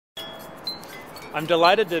I'm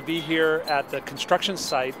delighted to be here at the construction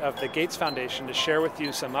site of the Gates Foundation to share with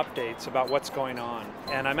you some updates about what's going on.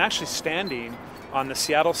 And I'm actually standing on the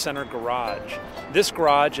Seattle Center garage. This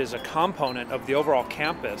garage is a component of the overall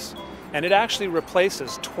campus, and it actually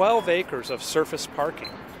replaces 12 acres of surface parking.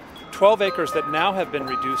 12 acres that now have been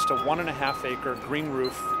reduced to 1.5 acre green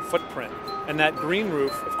roof footprint. And that green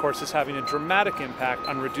roof, of course, is having a dramatic impact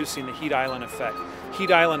on reducing the heat island effect.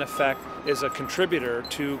 Heat island effect is a contributor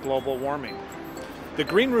to global warming. The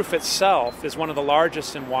green roof itself is one of the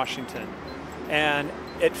largest in Washington, and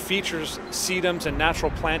it features sedums and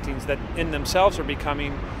natural plantings that in themselves are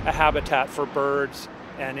becoming a habitat for birds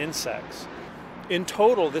and insects. In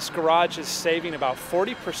total, this garage is saving about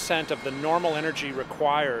 40% of the normal energy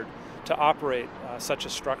required to operate such a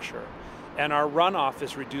structure. And our runoff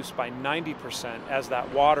is reduced by 90% as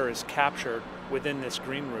that water is captured within this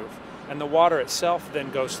green roof. And the water itself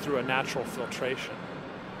then goes through a natural filtration.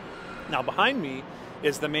 Now behind me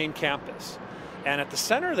is the main campus. And at the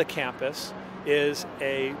center of the campus is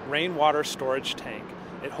a rainwater storage tank.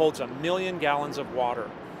 It holds 1 million gallons of water.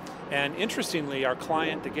 And interestingly, our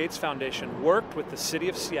client, the Gates Foundation, worked with the city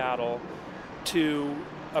of Seattle to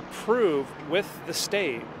approve with the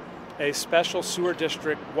state a special sewer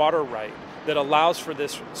district water right that allows for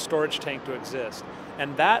this storage tank to exist.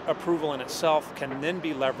 And that approval in itself can then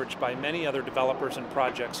be leveraged by many other developers and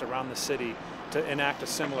projects around the city to enact a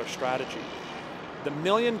similar strategy. The 1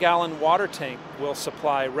 million gallon water tank will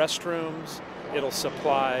supply restrooms, it'll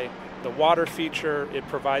supply the water feature, it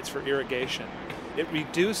provides for irrigation. It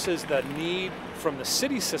reduces the need from the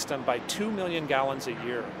city system by 2 million gallons a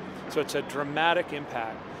year. So it's a dramatic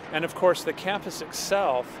impact. And of course, the campus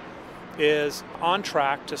itself is on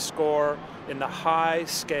track to score in the high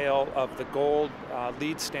scale of the gold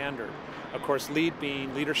LEED standard. Of course, LEED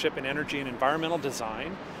being Leadership in Energy and Environmental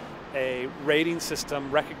Design, a rating system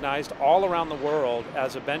recognized all around the world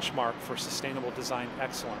as a benchmark for sustainable design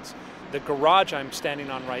excellence. The garage I'm standing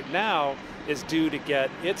on right now is due to get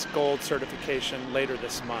its gold certification later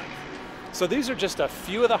this month. So these are just a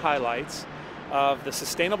few of the highlights of the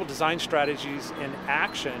sustainable design strategies in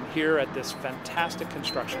action here at this fantastic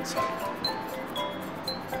construction site.